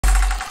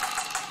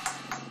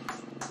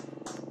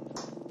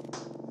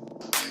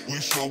We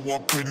show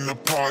up in the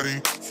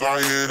party,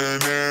 flyer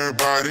than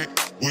everybody.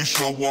 We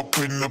show up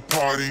in the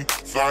party,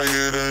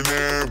 flyer than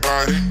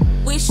everybody.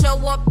 We show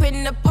up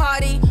in the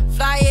party,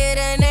 flyer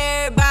than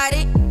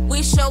everybody.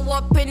 We show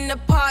up in the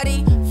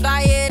party,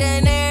 flyer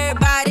than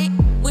everybody.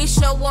 We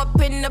show up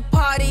in the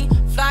party,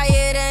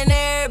 flyer than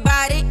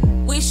everybody.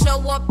 We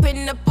show up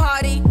in the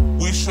party.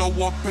 We show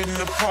up in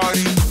the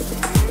party.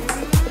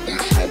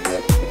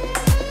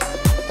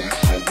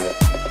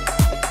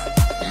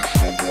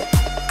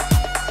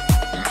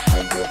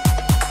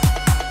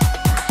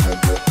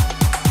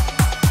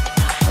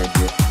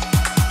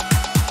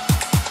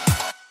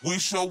 We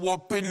show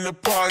up in the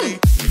party.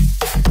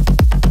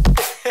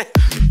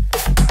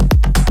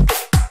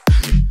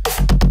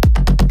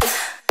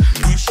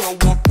 We show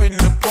up in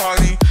the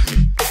party.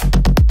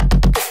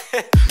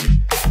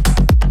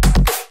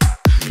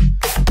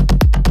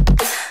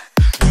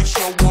 We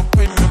show up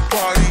in the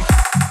party.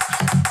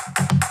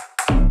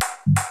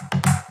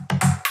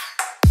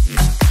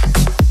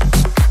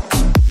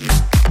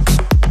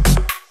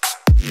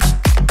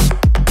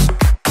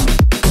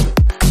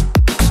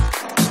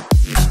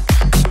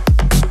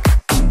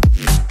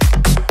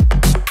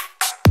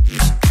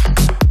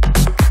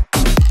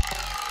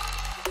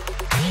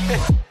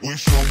 We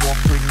show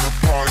up in the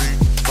party,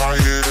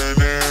 flyer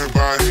than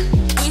everybody.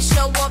 We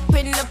show up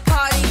in the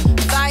party,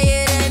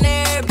 flyer than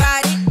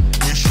everybody.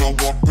 We show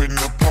up in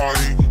the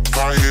party,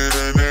 flyer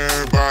than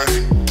everybody.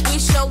 We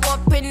show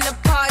up in the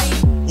party.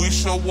 We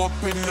show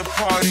up in the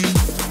party.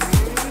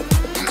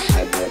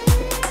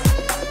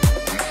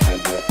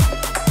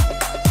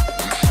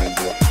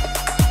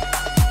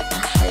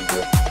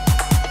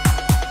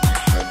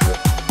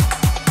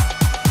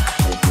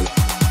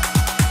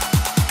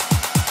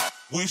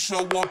 We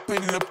show up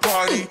in the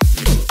party.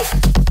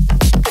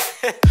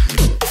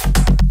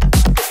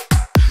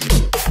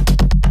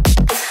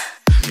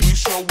 We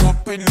show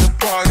up in the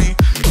party.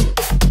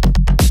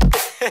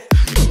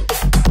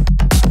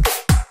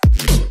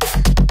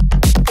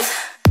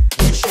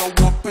 We show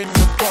up in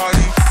the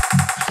party.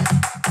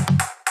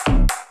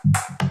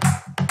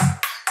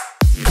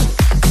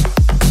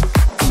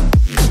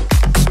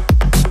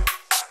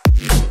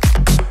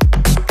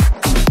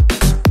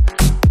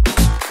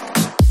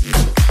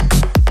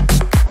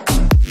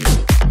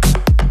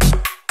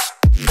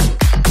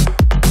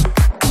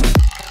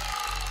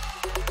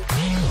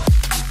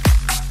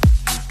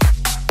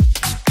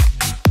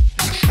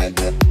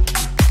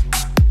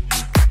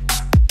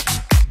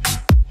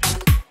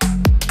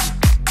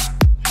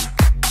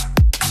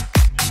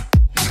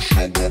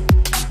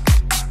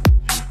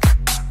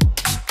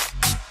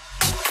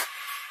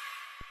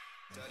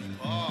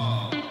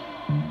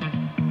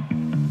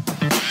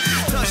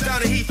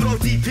 Touchdown to Heathrow,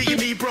 DP and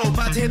me, bro.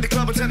 About to hit the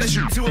club and turn the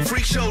shoot to a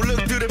freak show.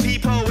 Look through the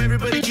peephole,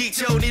 everybody geek,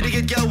 yo. Need to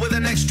get girl with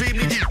an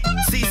extremely deep.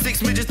 See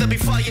six midgets that be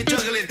fighting,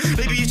 juggling.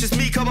 Maybe it's just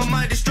me, cause my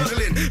mind is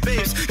struggling.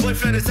 Babes,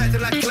 boyfriend is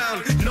acting like a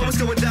clown. You know what's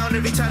going down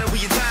every time that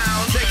we in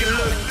town. Take a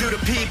look through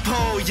the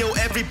peephole, yo.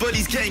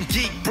 Everybody's getting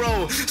geek,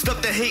 bro.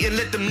 Stop the hate and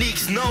let them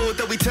neeks know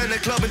that we turn the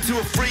club into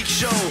a freak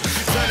show.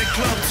 Turn the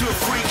club to a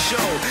freak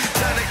show.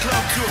 Turn the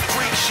club to a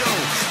freak show.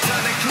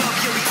 Turn the club,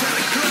 yeah, we turn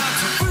the club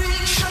to a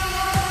freak show.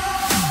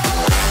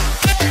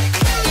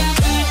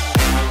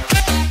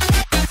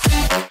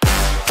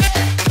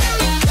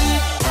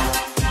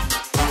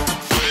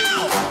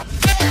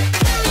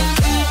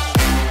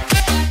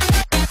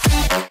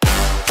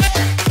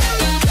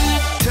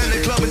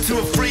 To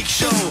a freak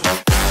show.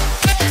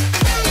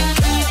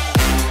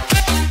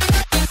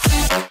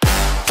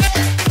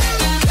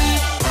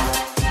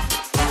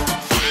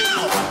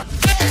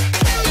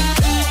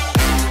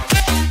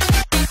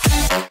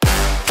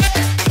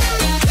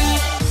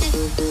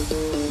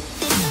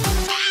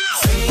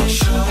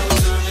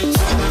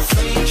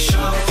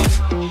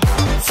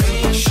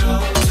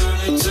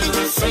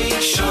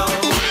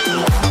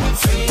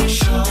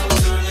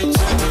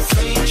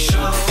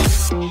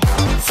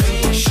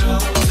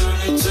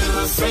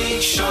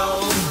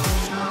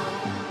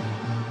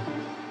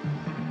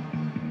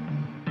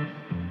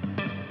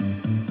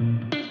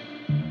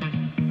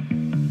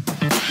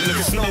 Look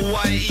at Snow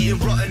White eating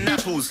rotten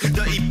apples.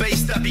 Dirty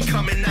bass that be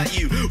coming at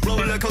you.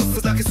 Roller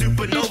coasters like a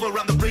supernova.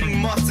 I'm the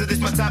ringmaster, this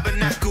my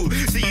tabernacle.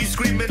 See you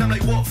screaming, I'm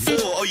like, what for?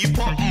 Oh, you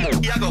pop?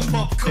 Yeah, I got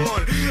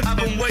popcorn. I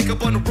haven't wake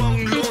up on the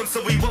wrong lawn,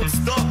 so we won't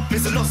stop.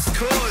 It's a lost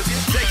cause.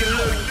 Take a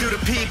look through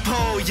the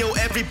peephole. Yo,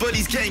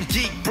 everybody's getting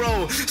geek,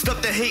 bro.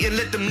 Stop the hate and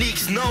let them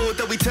neeks know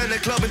that we turn the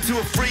club into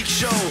a freak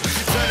show.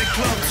 Turn the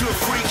club to a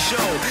freak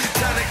show.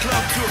 Turn the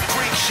club to a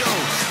freak show.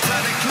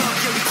 Turn the club,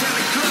 yeah, we turn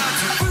the club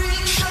to a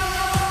freak show.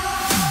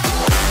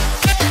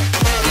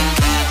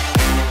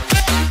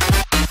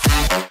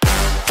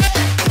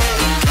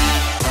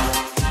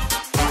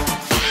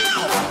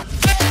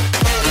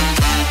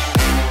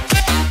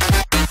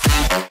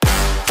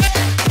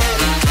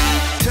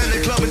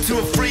 To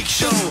a freak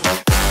show.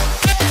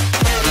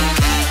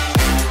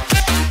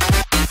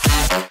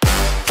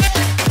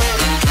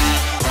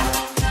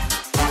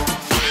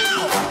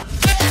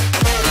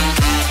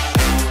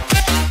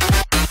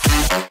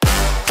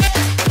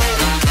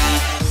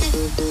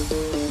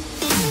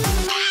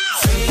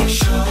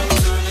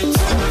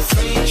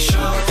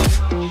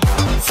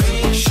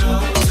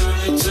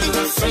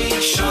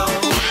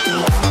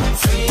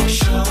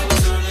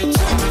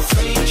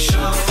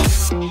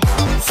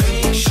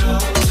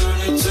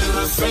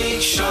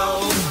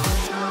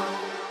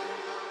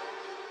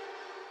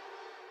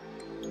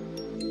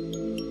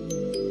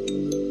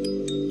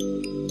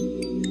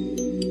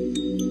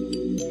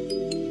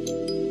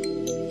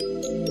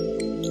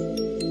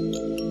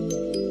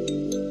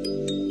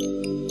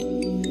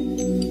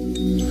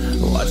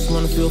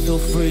 feel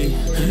free.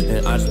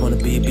 And I just wanna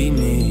be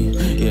me.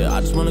 Yeah,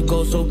 I just wanna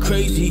go so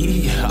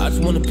crazy. I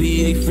just wanna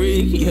be a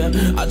freak. Yeah,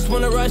 I just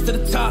wanna rise to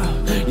the top.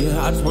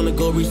 Yeah, I just wanna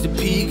go reach the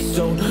peak.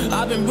 So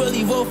I've been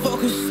really well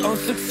focused on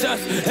success.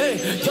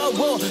 Hey, y'all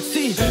will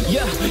see.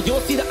 Yeah, you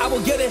won't see that I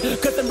will get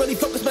it. Cause I'm really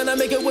focused, man. I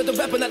make it with the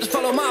rap and I just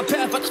follow my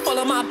path. I just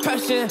follow my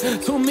passion.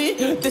 To me,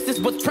 this is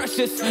what's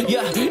precious.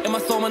 Yeah, in my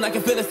soul, man, I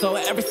can feel it. So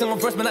every single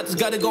verse, man, I just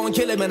gotta go and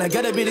kill it, man. I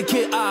gotta be the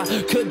kid. I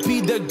could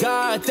be the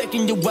guy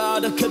taking you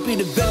wild. I could be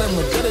the villain,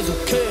 but that is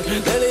okay.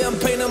 Lately, I'm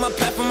painting my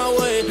path on my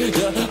way.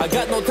 Yeah, I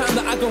got no time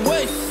that I can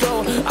waste.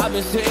 So I've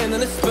been sitting in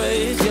the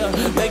space. Yeah,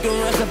 making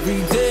rest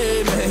every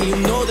day, man. You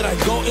know that I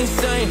go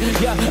insane.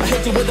 Yeah, I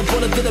hit you with a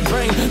bullet to the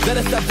brain. Let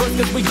us stop first,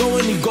 cause we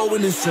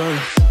going insane.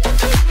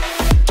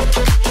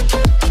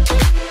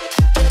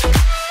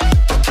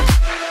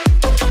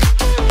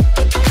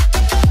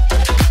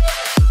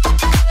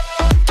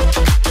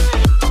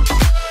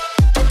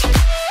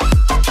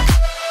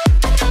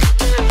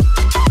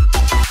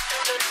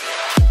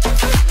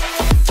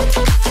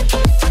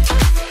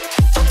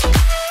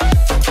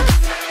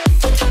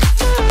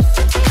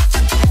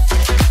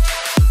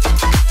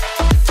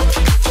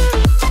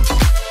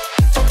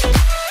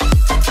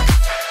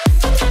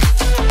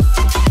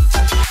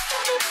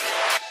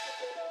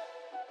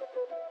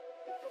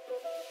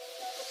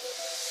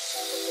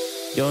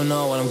 You don't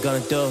know what I'm gonna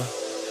do.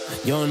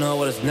 You don't know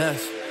what is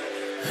next.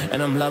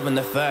 And I'm loving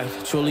the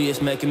fact, truly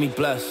it's making me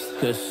blessed.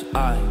 Cause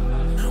I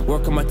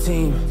work on my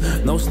team,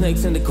 no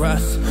snakes in the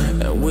grass.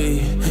 And we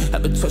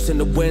have been twisting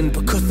the wind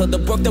because of the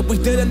work that we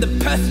did in the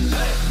past.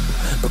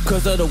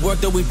 Because of the work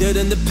that we did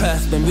in the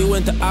past. When we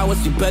went to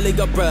hours, you barely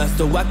got rest.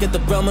 So I get the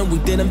realm and we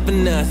didn't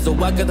finesse. So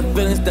I got the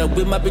feelings that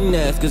we might be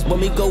next. Cause when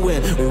we go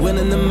in, we win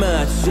in the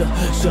match.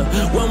 Sure.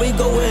 When we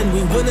go in,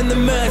 we win in the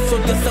match. So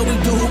that's how we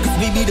do, cause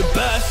we be the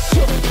best.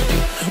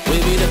 We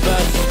be the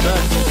best,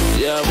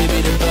 best. Yeah, we be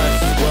the best.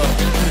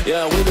 Whoa.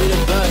 Yeah, we be the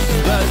best,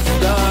 best.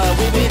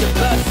 We be the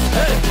best.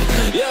 Hey,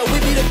 yeah, we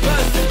be the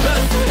best,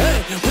 best.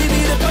 Hey, we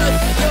be the best.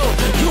 Yo,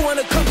 you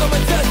wanna come on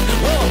my test?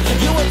 Whoa,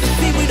 you want to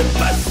see we the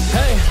best?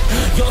 Hey,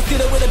 you don't see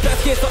that we're the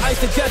best kid, so I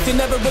suggest you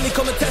never really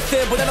come and test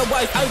it. But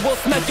otherwise, I will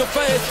smack your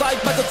face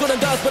like Michael Jordan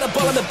does with a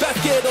ball in the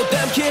basket. Oh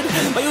damn kid,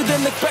 but you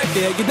didn't expect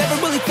it. You never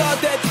really thought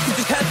that this could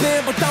just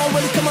happen. But now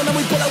really come on and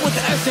we pull out with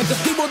the action. Cause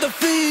we will